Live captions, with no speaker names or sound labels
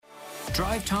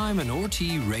Drive Time on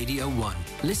RTE Radio 1.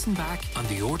 Listen back on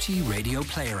the RTE Radio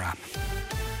Player app.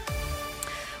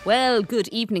 Well, good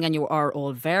evening, and you are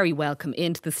all very welcome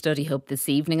into the Study Hub this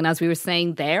evening. And as we were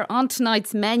saying there, on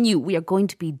tonight's menu, we are going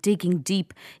to be digging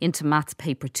deep into Maths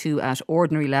Paper 2 at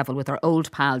ordinary level with our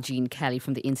old pal Jean Kelly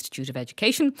from the Institute of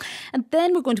Education. And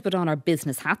then we're going to put on our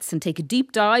business hats and take a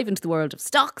deep dive into the world of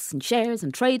stocks and shares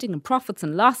and trading and profits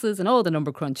and losses and all the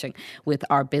number crunching with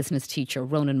our business teacher,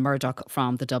 Ronan Murdoch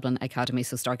from the Dublin Academy.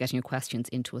 So start getting your questions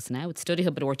into us now. It's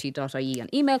studyhub@rte.ie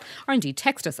and email, or indeed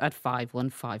text us at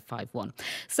 51551.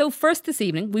 So first this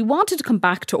evening, we wanted to come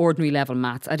back to ordinary level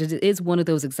maths, and it is one of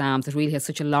those exams that really has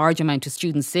such a large amount of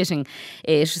students sitting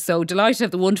it. So delighted to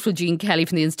have the wonderful Jean Kelly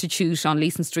from the Institute on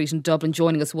Leeson Street in Dublin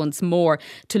joining us once more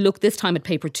to look this time at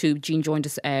Paper 2. Jean joined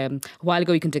us a while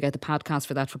ago. You can dig out the podcast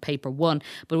for that for Paper 1.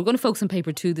 But we're going to focus on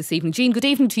Paper 2 this evening. Jean, good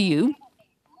evening to you.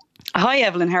 Hi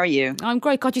Evelyn, how are you? I'm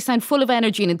great. God, you sound full of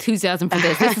energy and enthusiasm for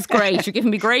this. This is great. You're giving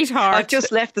me great heart. I've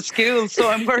just left the school, so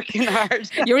I'm working hard.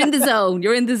 You're in the zone.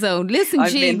 You're in the zone. Listen, I'm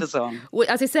Jean, in the zone.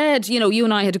 As I said, you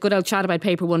and I had a good old chat about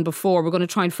Paper 1 before. We're going to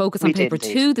try and focus on Paper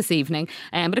 2 this evening.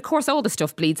 But of course, all the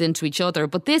stuff bleeds into each other.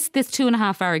 But this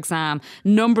 2.5-hour exam,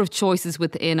 number of choices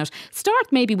within it.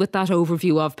 Start maybe with that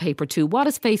overview of Paper 2. What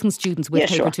is facing students with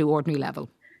Paper 2 ordinary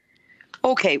level?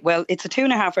 Okay, well, it's a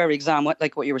 2.5-hour exam,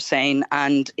 like what you were saying,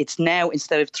 and it's now,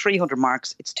 instead of 300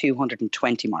 marks, it's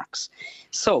 220 marks.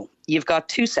 So you've got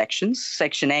two sections,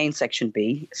 Section A and Section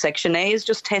B. Section A is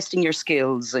just testing your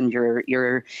skills and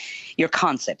your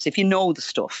concepts, if you know the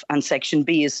stuff. And Section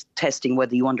B is testing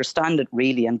whether you understand it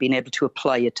really and being able to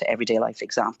apply it to everyday life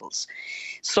examples.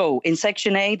 So in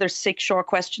Section A, there's 6 short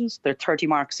questions. They're 30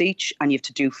 marks each, and you have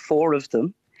to do 4 of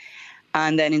them.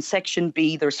 And then in Section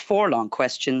B, there's 4 long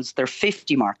questions. They're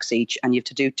 50 marks each, and you have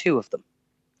to do 2 of them.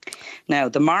 Now,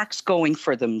 the marks going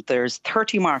for them, there's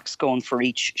 30 marks going for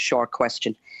each short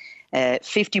question,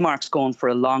 50 marks going for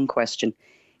a long question.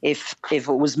 If it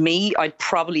was me, I'd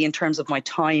probably, in terms of my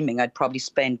timing, I'd probably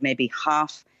spend maybe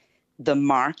half the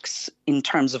marks in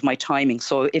terms of my timing.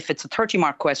 So if it's a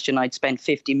 30-mark question, I'd spend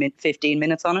 15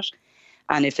 minutes on it.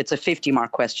 And if it's a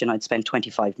 50-mark question, I'd spend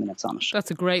 25 minutes on it.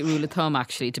 That's a great rule of thumb,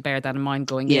 actually, to bear that in mind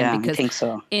going in. Because I think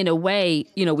so. In a way,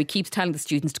 we keep telling the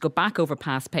students to go back over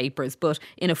past papers, but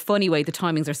in a funny way, the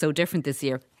timings are so different this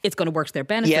year. It's going to work to their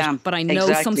benefit. Yeah, but I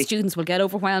know some students will get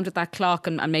overwhelmed with that clock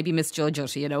and maybe misjudge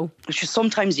it,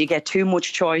 Sometimes you get too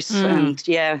much choice. And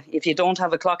if you don't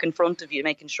have a clock in front of you,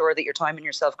 making sure that you're timing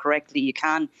yourself correctly, you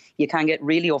can get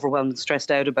really overwhelmed and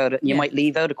stressed out about it. And you might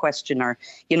leave out a question or,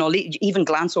 even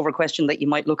glance over a question that you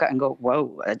might look at and go,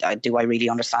 whoa, do I really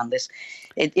understand this?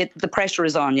 The pressure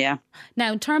is on, yeah.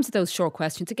 Now, in terms of those short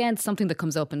questions, again, something that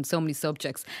comes up in so many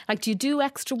subjects. Like, do you do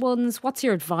extra ones? What's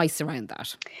your advice around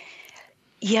that?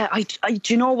 Yeah,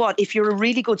 do you know what? If you're a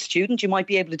really good student, you might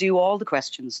be able to do all the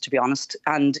questions, to be honest.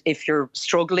 And if you're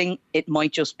struggling, it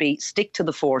might just be stick to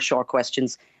the 4 short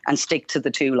questions and stick to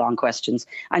the 2 long questions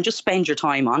and just spend your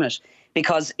time on it.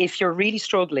 Because if you're really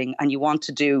struggling and you want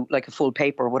to do like a full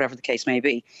paper or whatever the case may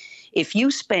be, if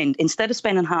you spend, instead of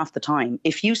spending half the time,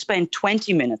 if you spend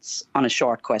 20 minutes on a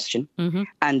short question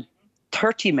and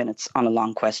 30 minutes on a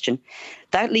long question,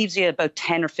 that leaves you about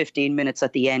 10 or 15 minutes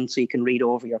at the end so you can read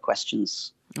over your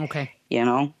questions. Okay.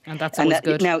 And that's always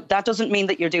good. Now, that doesn't mean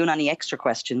that you're doing any extra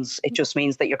questions. It just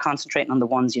means that you're concentrating on the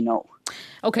ones you know.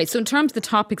 Okay, so in terms of the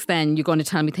topics then, you're going to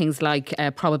tell me things like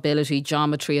probability,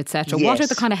 geometry, etc. Yes. What are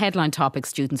the kind of headline topics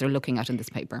students are looking at in this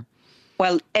paper?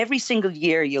 Well, every single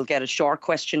year you'll get a short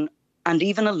question and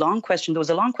even a long question. There was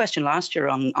a long question last year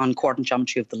on coordinate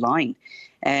geometry of the line.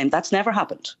 And that's never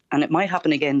happened. And it might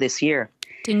happen again this year.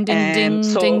 Ding, ding, ding,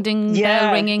 ding, ding,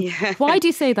 bell ringing. Yeah. Why do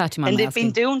you say that, you mind And they've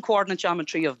asking? been doing coordinate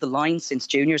geometry of the line since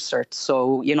junior cert.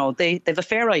 So, they've a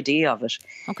fair idea of it.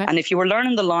 Okay. And if you were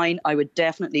learning the line, I would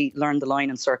definitely learn the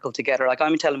line and circle together. Like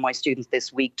I'm telling my students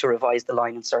this week to revise the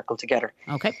line and circle together.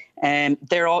 Okay.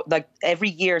 They're all like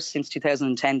every year since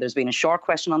 2010, there's been a short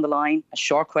question on the line, a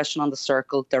short question on the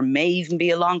circle. There may even be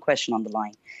a long question on the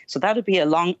line. So that would be a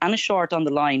long and a short on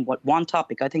the line, one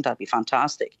topic. I think that'd be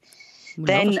fantastic.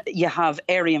 Then you have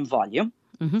area and volume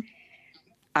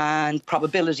and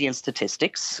probability and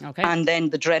statistics. Okay. And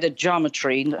then the dreaded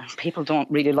geometry. People don't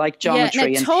really like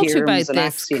geometry and talk to you theorems about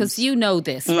and this, because you know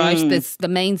this, right? The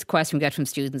main question we get from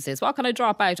students is, what can I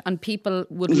drop out? And people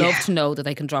would love to know that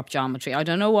they can drop geometry. I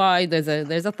don't know why. There's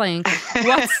a thing.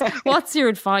 What's your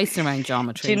advice around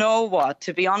geometry? Do you know what?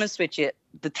 To be honest with you,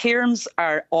 the theorems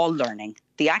are all learning.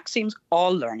 The axioms,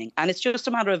 all learning. And it's just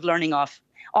a matter of learning off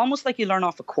almost like you learn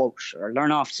off a quote or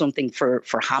learn off something for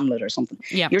Hamlet or something.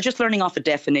 Yeah. You're just learning off a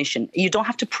definition. You don't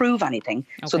have to prove anything.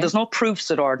 So there's no proofs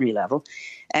at ordinary level.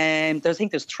 I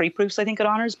think there's 3 proofs, I think, at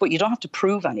honours, but you don't have to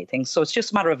prove anything. So it's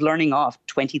just a matter of learning off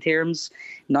 20 theorems,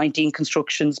 19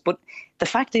 constructions. But the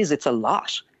fact is, it's a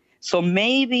lot. So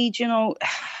maybe,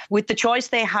 with the choice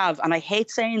they have, and I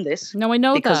hate saying this. No, I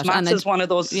know because that. maths is one of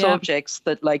those subjects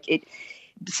that,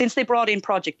 since they brought in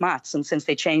Project Maths and since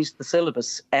they changed the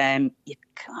syllabus, the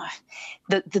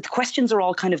questions are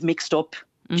all kind of mixed up.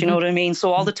 Do you know what I mean?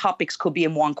 So all the topics could be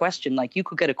in one question. Like you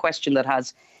could get a question that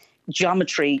has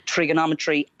geometry,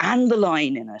 trigonometry, and the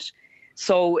line in it.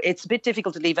 So it's a bit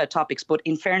difficult to leave out topics. But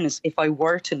in fairness, if I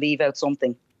were to leave out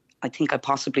something, I think I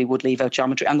possibly would leave out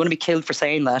geometry. I'm going to be killed for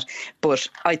saying that, but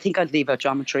I think I'd leave out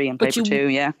geometry in paper 2,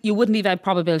 yeah. You wouldn't leave out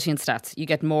probability and stats. You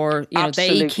get more,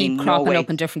 Absolutely, they keep cropping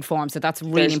up in different forms. So that's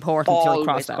really important to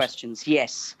cross that. Questions,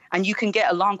 yes. And you can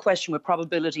get a long question with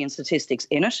probability and statistics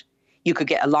in it. You could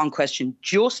get a long question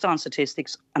just on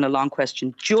statistics and a long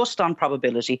question just on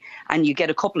probability. And you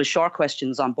get a couple of short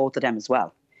questions on both of them as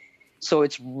well. So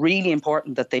it's really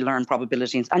important that they learn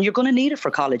probability. And you're going to need it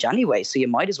for college anyway, so you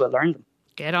might as well learn them.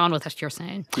 Get on with it, you're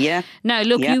saying. Yeah. Now,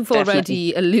 look, yeah, you've definitely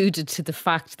already alluded to the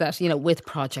fact that, with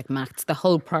Project Maths, the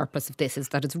whole purpose of this is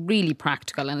that it's really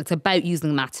practical and it's about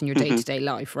using maths in your day-to-day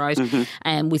life, right?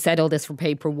 And we said all this for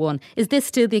paper 1. Is this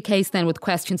still the case then with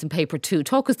questions in paper 2?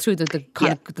 Talk us through the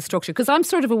kind of the structure, because I'm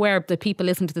sort of aware that people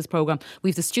listen to this programme.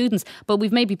 We've the students, but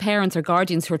we've maybe parents or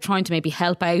guardians who are trying to maybe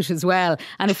help out as well.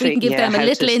 And if we can give them a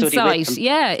little insight,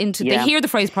 they hear the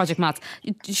phrase Project Maths.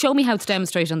 Show me how it's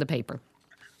demonstrated on the paper.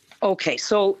 Okay,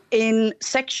 so in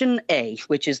section A,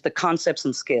 which is the concepts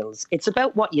and skills, it's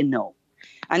about what you know.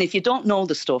 And if you don't know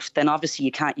the stuff, then obviously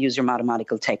you can't use your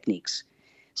mathematical techniques.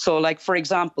 So like, for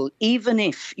example, even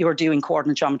if you're doing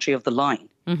coordinate geometry of the line,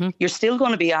 you're still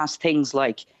going to be asked things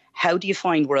like, how do you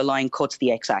find where a line cuts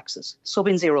the x-axis? Sub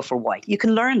in 0 for y. You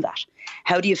can learn that.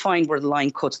 How do you find where the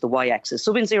line cuts the y-axis?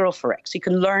 Sub in 0 for x. You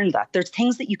can learn that. There's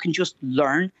things that you can just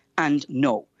learn and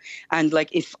know. And like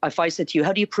if I said to you,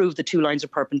 how do you prove the 2 lines are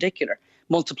perpendicular?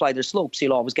 Multiply their slopes,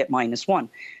 you'll always get -1.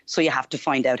 So you have to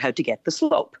find out how to get the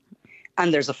slope.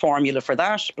 And there's a formula for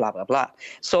that, blah, blah, blah.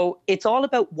 So it's all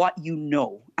about what you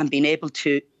know and being able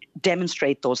to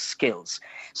demonstrate those skills.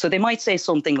 So they might say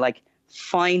something like,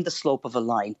 find the slope of a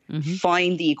line,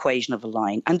 find the equation of a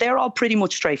line. And they're all pretty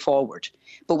much straightforward.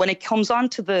 But when it comes on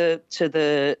to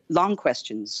the long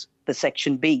questions, the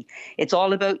section B, it's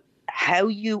all about how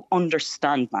you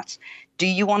understand maths. Do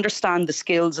you understand the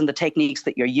skills and the techniques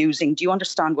that you're using? Do you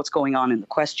understand what's going on in the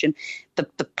question? The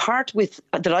part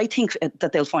that I think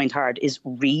that they'll find hard is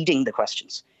reading the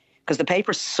questions, because the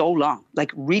paper's so long,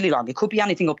 like really long. It could be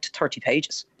anything up to 30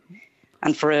 pages.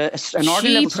 And for an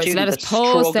ordinary level student let us that's pause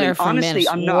struggling, there for honestly,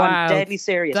 a minute. I'm deadly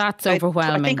serious. That's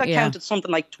overwhelming. I think I counted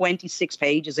something like 26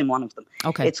 pages in one of them.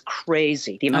 Okay. It's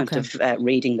crazy, the amount of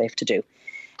reading they have to do.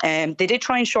 They did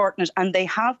try and shorten it, and they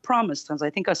have promised, as I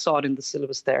think I saw it in the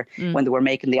syllabus there when they were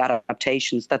making the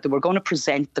adaptations, that they were going to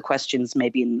present the questions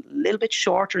maybe a little bit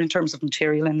shorter in terms of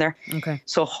material in there. Okay.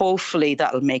 So hopefully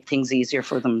that'll make things easier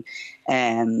for them.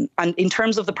 And in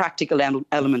terms of the practical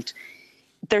element,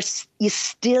 you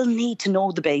still need to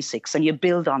know the basics, and you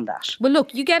build on that. Well,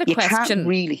 look, you get a question. Can't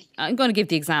really. I'm going to give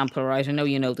the example, right? I know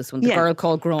you know this one. The girl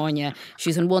called Grania.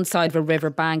 She's on one side of a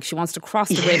river bank. She wants to cross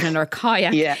the river in her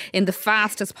kayak in the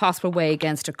fastest possible way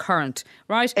against a current,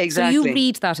 right? Exactly. So you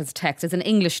read that as text, as an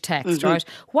English text, right?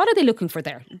 What are they looking for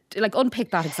there? Like,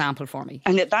 unpick that example for me.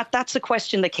 And that's a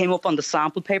question that came up on the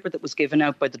sample paper that was given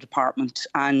out by the department.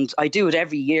 And I do it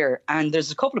every year. And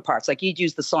there's a couple of parts. Like, you'd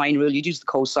use the sine rule, you'd use the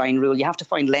cosine rule. You have to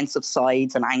find lengths of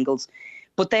sides and angles.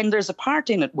 But then there's a part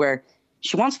in it where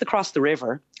she wants to cross the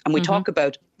river, and we talk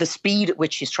about the speed at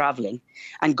which she's travelling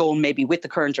and going maybe with the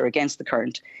current or against the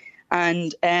current.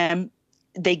 And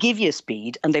they give you a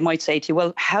speed, and they might say to you,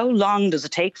 well, how long does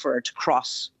it take for her to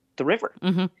cross the river?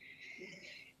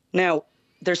 Now,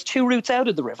 there's 2 routes out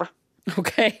of the river.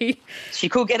 Okay. She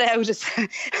could get out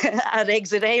at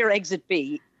exit A or exit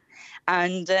B.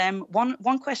 And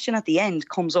one question at the end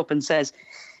comes up and says,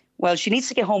 well, she needs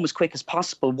to get home as quick as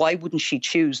possible. Why wouldn't she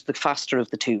choose the faster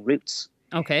of the 2 routes?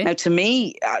 Okay. Now, to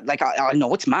me, I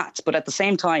know it's maths, but at the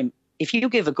same time, if you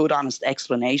give a good, honest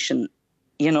explanation,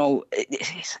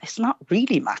 it's not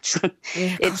really maths.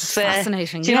 Yeah, it's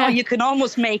fascinating. You can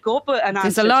almost make up an answer.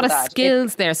 There's a lot to of that.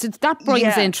 skills there. So that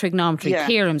brings in trigonometry,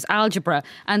 theorems, algebra,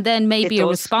 and then maybe a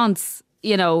response,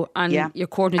 and your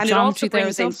coordinate geometry there as well. And it also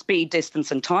brings in speed,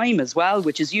 distance and time as well,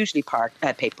 which is usually part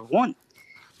paper 1.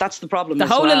 That's the problem. The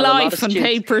whole of life on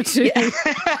paper 2.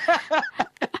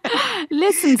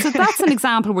 Listen, so that's an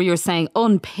example where you're saying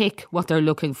unpick what they're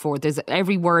looking for. There's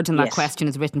every word in that question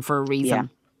is written for a reason. Yeah.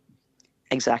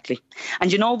 Exactly.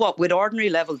 And you know what? With ordinary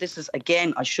level, this is,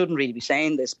 again, I shouldn't really be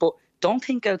saying this, but don't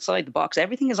think outside the box.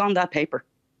 Everything is on that paper.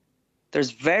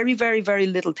 There's very, very, very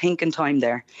little thinking time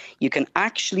there. You can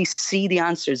actually see the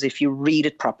answers if you read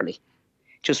it properly.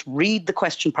 Just read the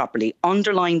question properly,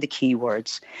 underline the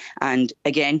keywords, and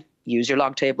again, use your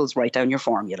log tables, write down your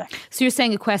formula. So you're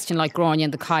saying a question like Gráinne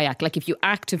and the kayak, like if you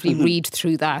actively read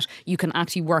through that, you can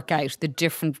actually work out the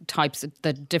different types,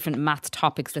 the different maths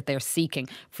topics that they're seeking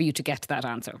for you to get to that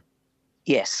answer.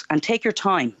 Yes, and take your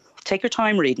time. Take your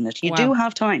time reading it. You do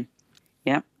have time.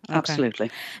 Yeah,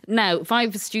 absolutely. Now, if I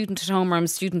have a student at home or I'm a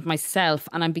student myself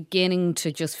and I'm beginning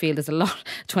to just feel there's a lot,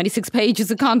 26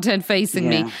 pages of content facing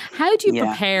me, how do you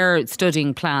prepare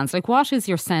studying plans? Like, what is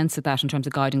your sense of that in terms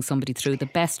of guiding somebody through the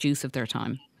best use of their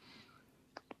time?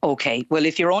 Okay, well,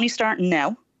 if you're only starting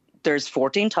now, there's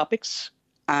 14 topics.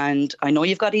 And I know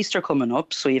you've got Easter coming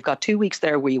up, so you've got 2 weeks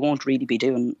there where you won't really be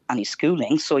doing any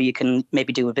schooling, so you can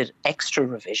maybe do a bit extra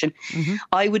revision.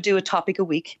 I would do a topic a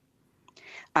week.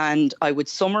 And I would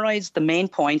summarise the main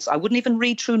points. I wouldn't even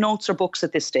read through notes or books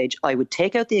at this stage. I would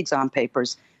take out the exam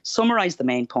papers, summarise the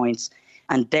main points,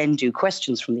 and then do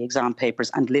questions from the exam papers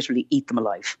and literally eat them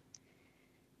alive.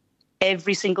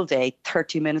 Every single day,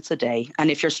 30 minutes a day.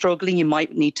 And if you're struggling, you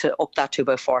might need to up that to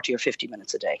about 40 or 50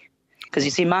 minutes a day. Because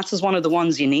you see, maths is one of the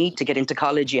ones you need to get into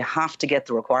college. You have to get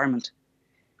the requirement.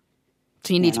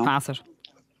 So you need to pass it.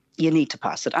 You need to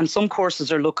pass it. And some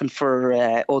courses are looking for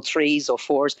O3s or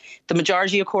 4s. The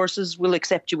majority of courses will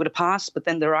accept you with a pass, but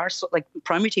then there are, like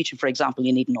primary teaching, for example,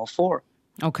 you need an O4.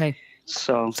 Okay.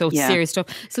 So it's serious stuff.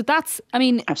 So that's, I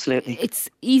mean, absolutely. It's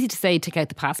easy to say take out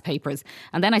the past papers,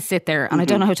 and then I sit there and I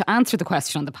don't know how to answer the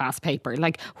question on the past paper.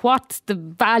 Like, what's the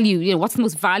value? You know, what's the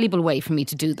most valuable way for me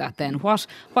to do that? Then what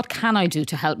can I do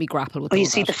to help me grapple with? Well, you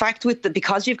see, the fact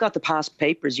because you've got the past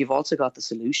papers, you've also got the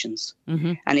solutions.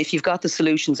 And if you've got the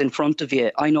solutions in front of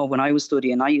you, I know when I was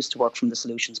studying, I used to work from the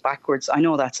solutions backwards. I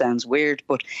know that sounds weird,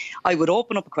 but I would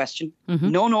open up a question,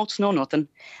 no notes, no nothing.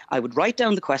 I would write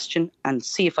down the question and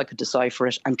see if I could decipher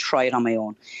it and try it on my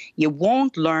own. You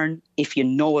won't learn if you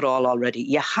know it all already.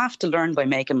 You have to learn by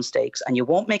making mistakes, and you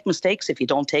won't make mistakes if you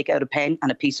don't take out a pen and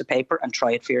a piece of paper and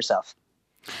try it for yourself.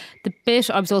 The bit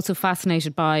I was also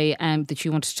fascinated by that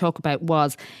you wanted to talk about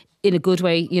was, in a good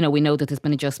way, you know, we know that there's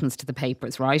been adjustments to the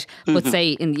papers, right? But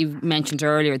say, you mentioned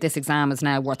earlier, this exam is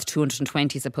now worth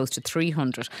 220 as opposed to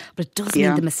 300. But it does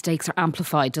mean the mistakes are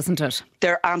amplified, doesn't it?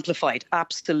 They're amplified,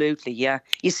 absolutely, yeah.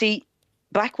 You see,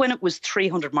 back when it was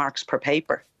 300 marks per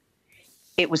paper,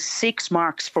 it was 6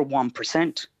 marks for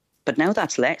 1%. But now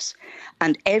that's less.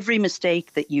 And every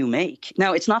mistake that you make,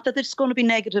 now it's not that it's going to be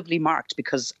negatively marked,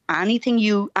 because any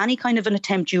kind of an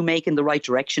attempt you make in the right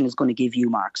direction is going to give you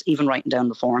marks, even writing down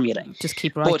the formula. Just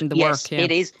keep writing the work. Yeah.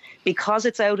 It is, because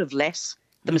it's out of less,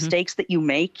 the mistakes that you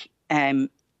make,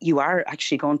 you are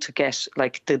actually going to get,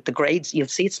 like, the grades, you'll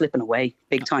see it slipping away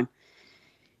big time.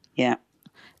 Yeah.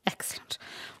 Excellent.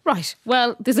 Right,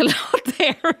 well, there's a lot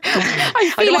there.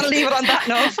 I don't want to leave it on that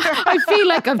note. I feel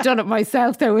like I've done it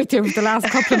myself there with you for the last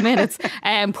couple of minutes.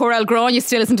 Poor El Gráinne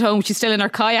still isn't home. She's still in her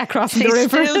kayak crossing the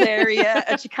river. She's still there, yeah.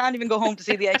 And she can't even go home to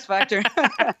see the X Factor.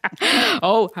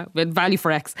 Oh, value for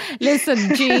X.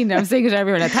 Listen, Jean, I'm saying it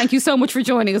everywhere now. Thank you so much for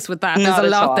joining us with that. There's a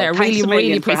lot there.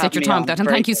 Really appreciate your time with that. And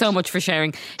thank you so much for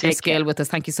sharing your skill with us.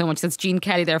 Thank you so much. That's Jean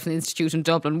Kelly there from the Institute in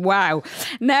Dublin. Wow.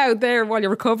 Now, there, while you're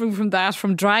recovering from that,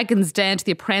 from Dragon's Den to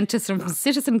The Apprentice, and from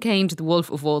Citizen Kane to The Wolf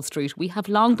of Wall Street, we have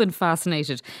long been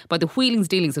fascinated by the wheelings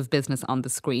dealings of business on the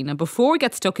screen. And before we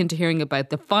get stuck into hearing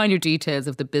about the finer details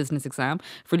of the business exam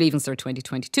for Leaving Cert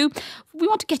 2022, we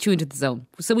want to get you into the zone.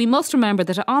 So we must remember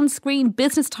that on-screen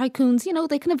business tycoons, you know,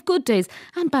 they can have good days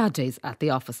and bad days at the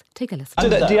office. Take a listen.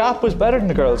 The app was better than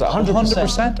the girls.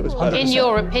 100% it was better. In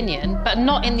your opinion, but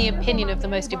not in the opinion of the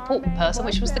most important person,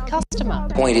 which was the customer.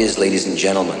 The point is, ladies and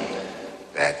gentlemen,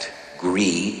 that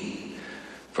greed,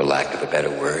 for lack of a better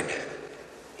word,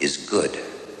 is good.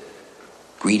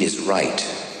 Greed is right.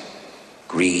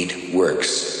 Greed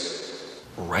works.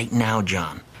 Right now,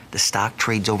 John, the stock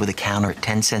trades over the counter at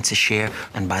 10 cents a share.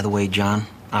 And by the way, John,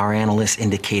 our analysts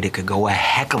indicate it could go a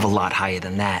heck of a lot higher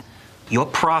than that. Your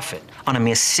profit on a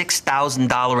mere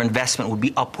 $6,000 investment would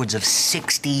be upwards of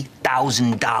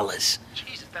 $60,000.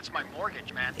 Jesus, that's my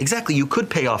mortgage, man. Exactly, you could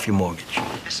pay off your mortgage.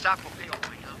 This stock will pay off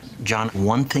my house. John,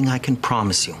 one thing I can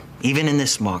promise you, even in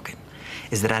this market,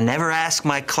 is that I never ask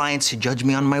my clients to judge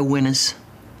me on my winners.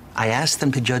 I ask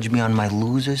them to judge me on my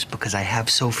losers because I have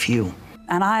so few.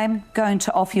 And I'm going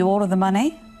to offer you all of the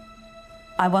money.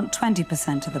 I want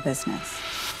 20% of the business.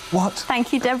 What?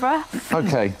 Thank you, Deborah.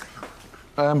 Okay.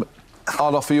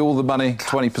 I'll offer you all the money,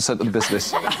 20% of the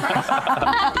business.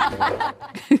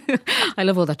 I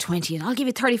love all that 20 and I'll give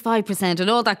you 35% and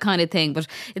all that kind of thing. But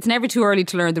it's never too early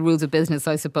to learn the rules of business,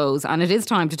 I suppose. And it is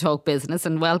time to talk business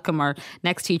and welcome our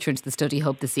next teacher into the Study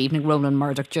Hub this evening. Roland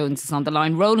Murdoch-Jones is on the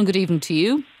line. Roland, good evening to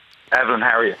you. Evelyn,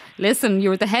 how are you? Listen,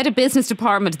 you're the head of business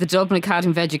department at the Dublin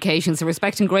Academy of Education, so we're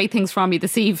expecting great things from you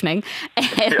this evening.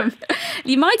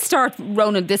 You might start,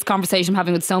 Ronan, this conversation I'm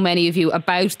having with so many of you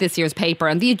about this year's paper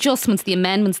and the adjustments, the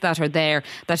amendments that are there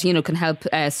that, you know, can help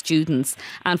students.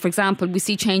 And for example, we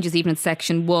see changes even in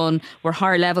section 1 where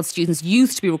higher level students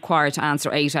used to be required to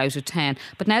answer 8 out of 10,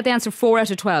 but now they answer 4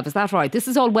 out of 12. Is that right? This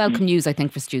is all welcome news, I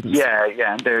think, for students.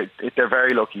 Yeah, and they're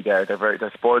very lucky there.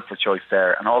 They're spoiled for choice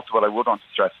there. And also what I would want to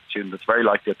stress to students, it's very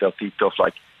likely that they'll see stuff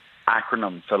like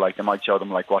acronyms. So like they might show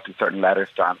them like what do certain letters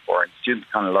stand for, and students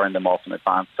kind of learn them off in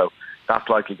advance. So that's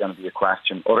likely going to be a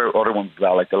question. Other ones as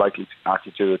well, like they're likely to ask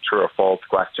you to do a true or false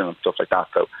question and stuff like that.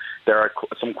 So there are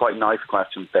some quite nice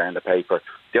questions there in the paper.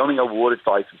 The only thing I would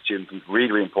advise to students, and it's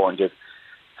really, really important, is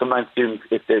sometimes students,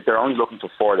 if they're only looking for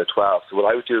 4 out of 12. So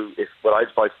what I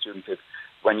advise students is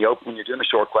when you're doing a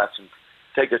short question,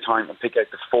 take your time and pick out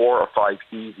the 4 or 5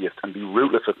 easiest and be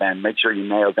ruthless with them. Make sure you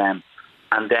nail them.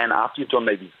 And then after you've done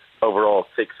maybe overall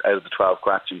 6 out of the 12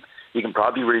 questions, you can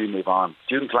probably really move on.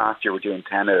 Students last year were doing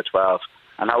 10 out of 12,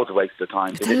 and that was a waste of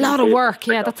time. It's a lot of work,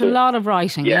 that's a lot of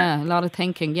writing, a lot of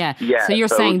thinking, So you're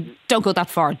saying don't go that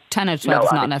far. 10 out of 12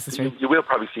 is not necessary. You will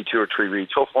probably see 2 or 3 really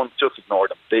tough ones, just ignore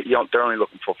them. They're only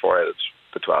looking for 4 out of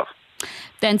the 12.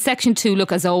 Then section 2,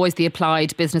 look, as always, the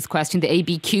applied business question, the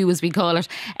ABQ as we call it.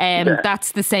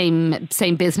 That's the same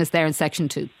business there in section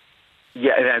 2.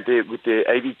 Yeah, with the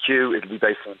ABQ, it'll be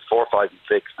based on 4, 5 and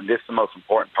 6, and this is the most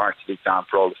important part of the exam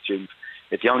for all the students.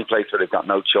 It's the only place where they've got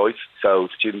no choice, so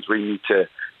students really need to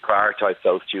prioritise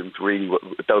those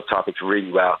topics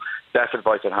really well. Best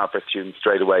advice I'd have for students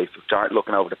straight away is to start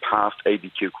looking over the past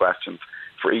ABQ questions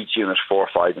for each unit 4,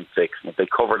 5 and 6, and if they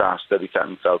cover that, they'll be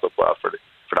setting themselves up well for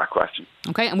that question.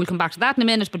 OK, and we'll come back to that in a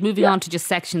minute, but moving on to just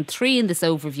section 3 in this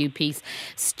overview piece.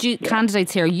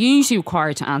 Candidates here are usually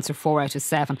required to answer 4 out of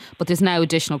 7, but there's now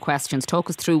additional questions. Talk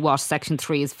us through what section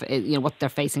 3 is, what they're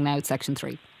facing now at section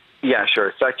 3. Yeah,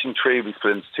 sure. Section 3 we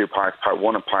split into 2 parts, part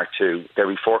 1 and part 2.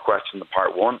 There'll be 4 questions in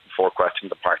part 1, 4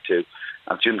 questions in part 2.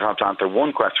 And students have to answer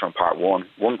 1 question from part 1,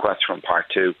 1 question from part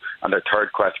 2, and their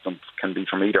third question can be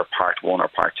from either part 1 or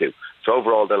part 2. So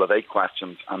overall, they'll have 8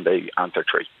 questions and they answer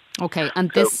 3. OK, and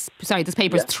this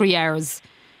paper is 3 hours.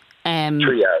 3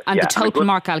 hours, and the total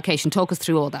mark allocation, talk us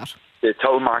through all that. The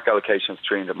total mark allocation is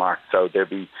 300 marks. So there'll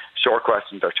be short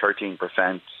questions are 13%,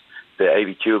 the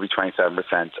ABQ will be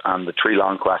 27%, and the 3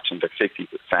 long questions are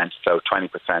 60%, so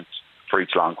 20% for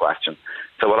each long question.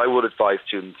 So what I would advise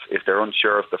students, if they're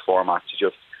unsure of the format, to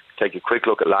just take a quick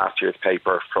look at last year's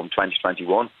paper from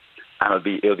 2021, and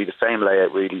it'll be the same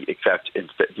layout really, except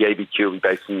the ABQ will be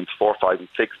basically into 4, 5 and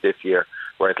 6 this year,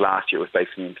 whereas last year was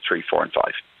basically into 3, 4 and 5.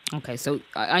 OK, so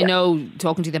I know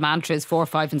talking to the mantra is 4,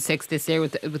 5 and 6 this year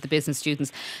with the business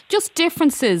students. Just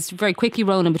differences, very quickly,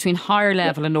 Ronan, between higher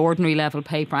level and ordinary level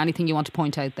paper. Anything you want to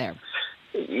point out there?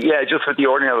 Yeah, just with the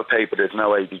ordinary level paper, there's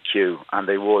no ABQ, and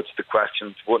the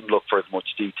questions wouldn't look for as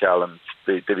much detail, and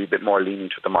they'd be a bit more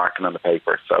lenient with the marking on the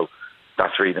paper. So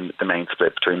that's really the main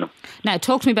split between them. Now,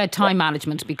 talk to me about time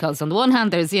management, because on the one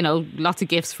hand, there's lots of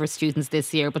gifts for students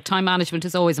this year, but time management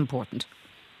is always important.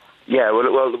 Yeah,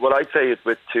 well, what I'd say is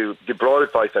the broad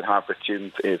advice I'd have for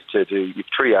students is to do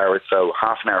 3 hours, so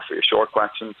half an hour for your short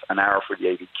questions, an hour for the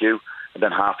ABQ, and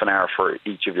then half an hour for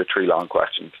each of your 3 long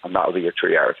questions, and that'll be your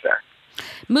 3 hours there.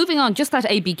 Moving on, just that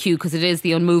ABQ, because it is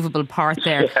the unmovable part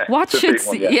there. What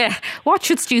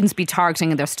should students be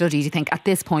targeting in their study, do you think, at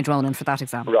this point, Ronan, for that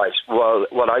exam? Right. Well,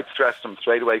 what I'd stress them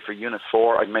straight away for Unit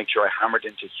 4, I'd make sure I hammered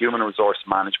into human resource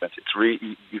management. It's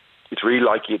really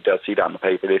likely they'll see that in the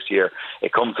paper this year.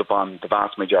 It comes up on the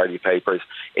vast majority of papers.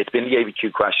 It's been the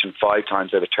ABQ question 5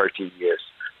 times out of 13 years.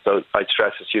 So I'd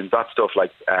stress to students that stuff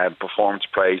like performance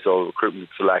appraisal, recruitment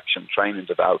selection, training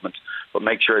development, but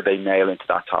make sure they nail into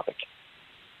that topic.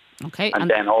 Okay. And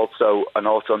then also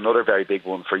another very big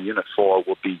one for Unit 4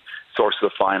 would be sources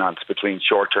of finance between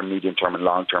short-term, medium-term and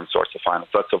long-term sources of finance.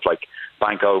 That's stuff like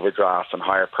bank overdrafts and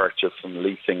hire purchase and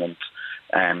leasing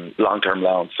and long-term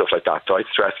loans, stuff like that. So I'd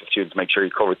stress to students make sure you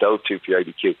cover those 2 for your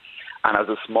ABQ. And as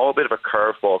a small bit of a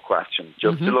curveball question,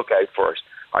 just to look out for it,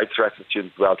 I'd stress to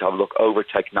students as well to have a look over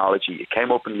technology. It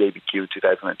came up in the ABQ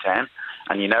 2010,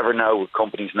 And you never know, with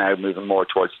companies now moving more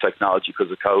towards technology because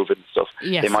of COVID and stuff,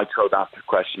 Yes. they might throw that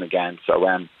question again. So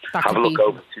have a look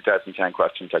over the 2010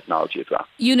 question technology as well.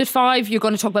 Unit 5, you're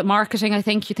going to talk about marketing, I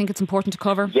think. You think it's important to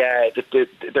cover? Yeah,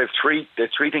 there's three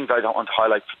things I don't want to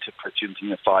highlight for students in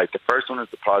Unit 5. The first one is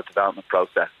the product development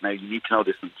process. Now, you need to know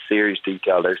this in serious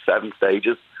detail. There's 7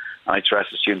 stages, and I stress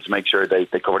the students to make sure they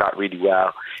cover that really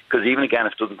well. Because even again,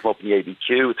 if it doesn't come up in the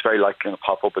ABQ, it's very likely to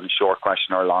pop up in a short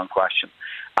question or a long question.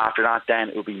 After that, then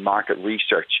it will be market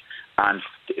research and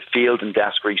field and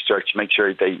desk research. Make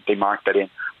sure they mark that in.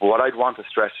 But what I'd want to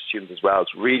stress to students as well is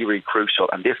really, really crucial,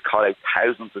 and this caught out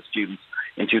thousands of students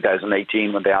in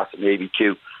 2018 when they asked in the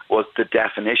ABQ, was the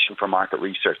definition for market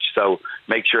research. So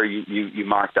make sure you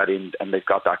mark that in and they've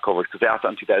got that covered, because they asked that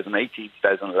in 2018,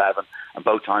 2011, and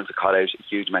both times it caught out a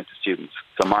huge amount of students.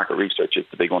 So market research is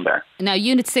the big one there. Now,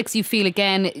 Unit 6, you feel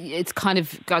again, it's kind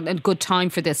of got a good time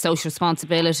for this, social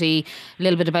responsibility, a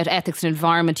little bit about ethics and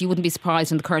environment. You wouldn't be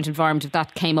surprised in the current environment if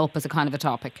that came up as a kind of a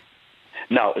topic.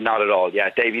 No, not at all. Yeah,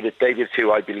 David,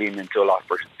 who I'd be leaning into a lot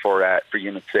for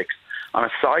Unit 6. On a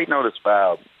side note as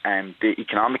well, the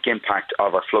economic impact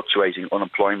of our fluctuating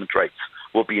unemployment rates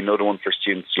will be another one for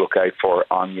students to look out for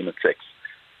on Unit 6.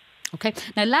 Okay.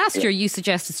 Now, last year you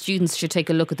suggested students should take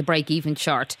a look at the break-even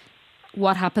chart.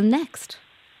 What happened next?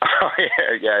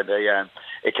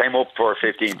 It came up for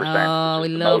 15%. Oh, we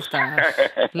love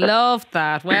that. Love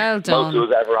that. Well done. Most of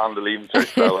us ever on the Leaving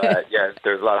Cert. So,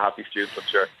 there's a lot of happy students, I'm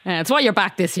sure. That's why you're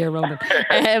back this year, Ronan.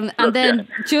 And then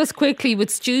just quickly, with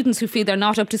students who feel they're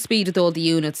not up to speed with all the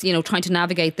units, trying to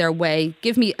navigate their way,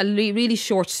 give me a really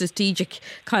short, strategic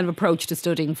kind of approach to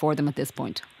studying for them at this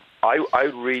point. I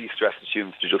really stress the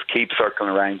students to just keep circling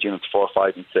around Units 4,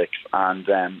 5 and 6.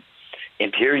 And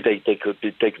in theory, they could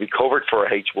be covered for a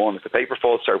H1. If the paper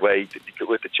falls their way,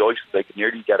 with the choices, they could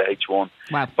nearly get a H1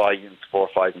 by Units 4,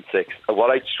 5 and 6. And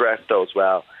what I'd stress, though, as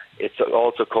well, it's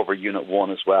also cover Unit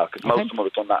 1 as well, because most of them would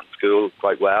have done that in school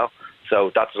quite well.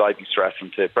 So that's what I'd be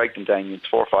stressing, to break them down. Units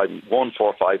 4, 5, 1,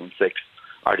 4, 5 and 6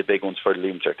 are the big ones for the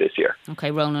Leaving Cert this year.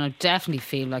 Okay, Ronan, I definitely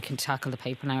feel I can tackle the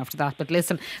paper now after that. But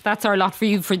listen, that's our lot for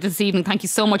you for this evening. Thank you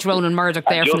so much, Ronan Murdoch.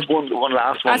 There, just one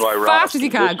last one. As fast as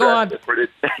you can. Go on.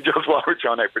 Just while we're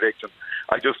trying out predictions,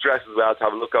 I just stress as well to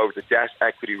have a look over the debt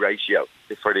equity ratio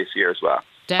for this year as well.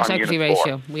 Debt equity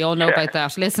ratio. We all know about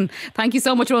that. Listen, thank you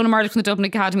so much, Ronan Murdoch from the Dublin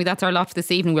Academy. That's our lot for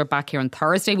this evening. We're back here on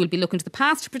Thursday. We'll be looking to the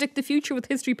past to predict the future with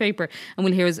History Paper. And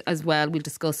we'll hear as well, we'll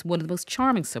discuss one of the most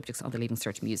charming subjects on the Leaving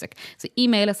Cert music. So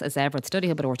email us as ever at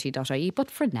studyhub@rte.ie.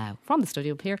 But for now, from the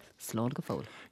studio up here, Slán go fóill.